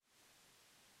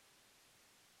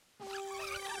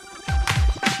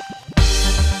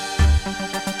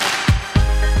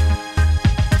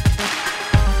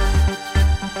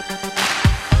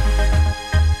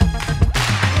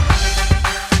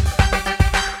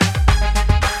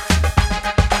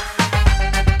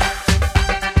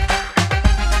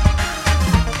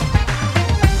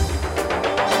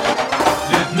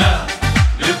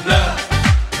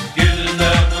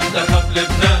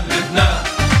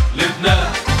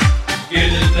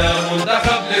كلنا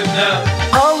منتخب لبنان.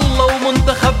 الله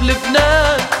ومنتخب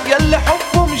لبنان يلي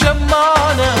حبه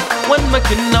مجمعنا، وين ما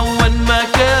كنا وين ما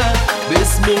كان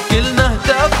باسمه كلنا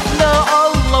هتفنا.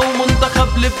 الله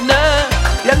ومنتخب لبنان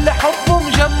يلي حبه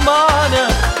مجمعنا،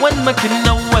 وين ما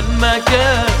كنا وين ما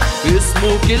كان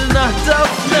باسمه كلنا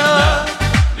هتفنا.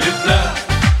 لبنان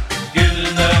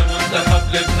كلنا منتخب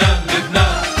لبنان.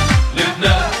 لبنان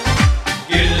لبنان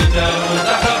كلنا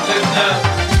منتخب لبنان.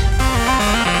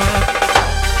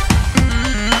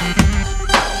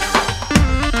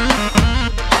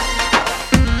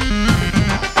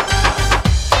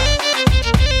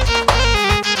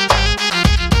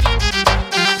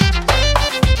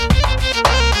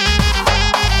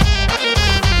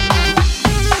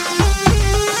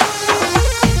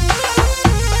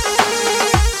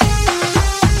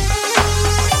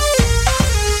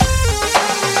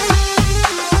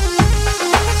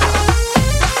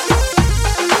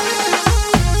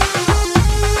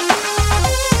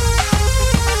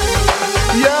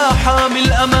 حامي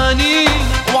الأماني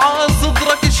وعا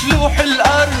صدرك شلوح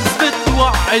الأرز،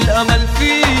 بتوعي الأمل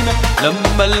فينا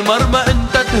لما المرمى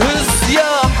انت تهز.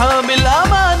 يا حامي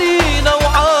الأمانينا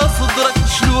وعا صدرك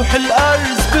شلوح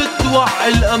الأرز، بتوعي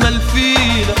الأمل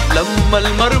فينا لما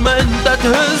المرمى انت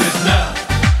تهز. لبنان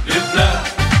لبنان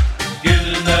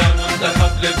كلنا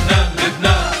منتخب لبنان.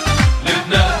 لبنان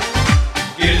لبنان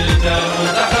كلنا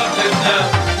منتخب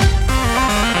لبنان.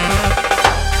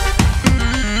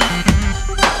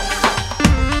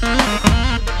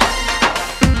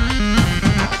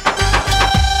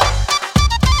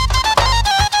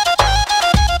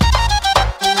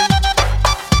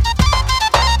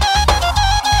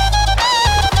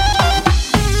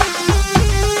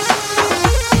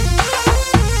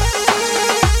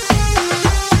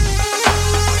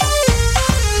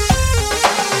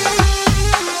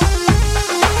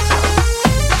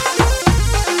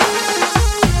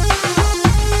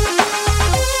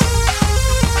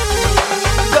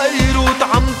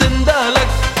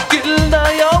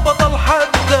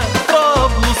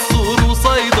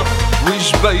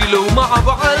 بيلو مع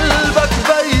بعض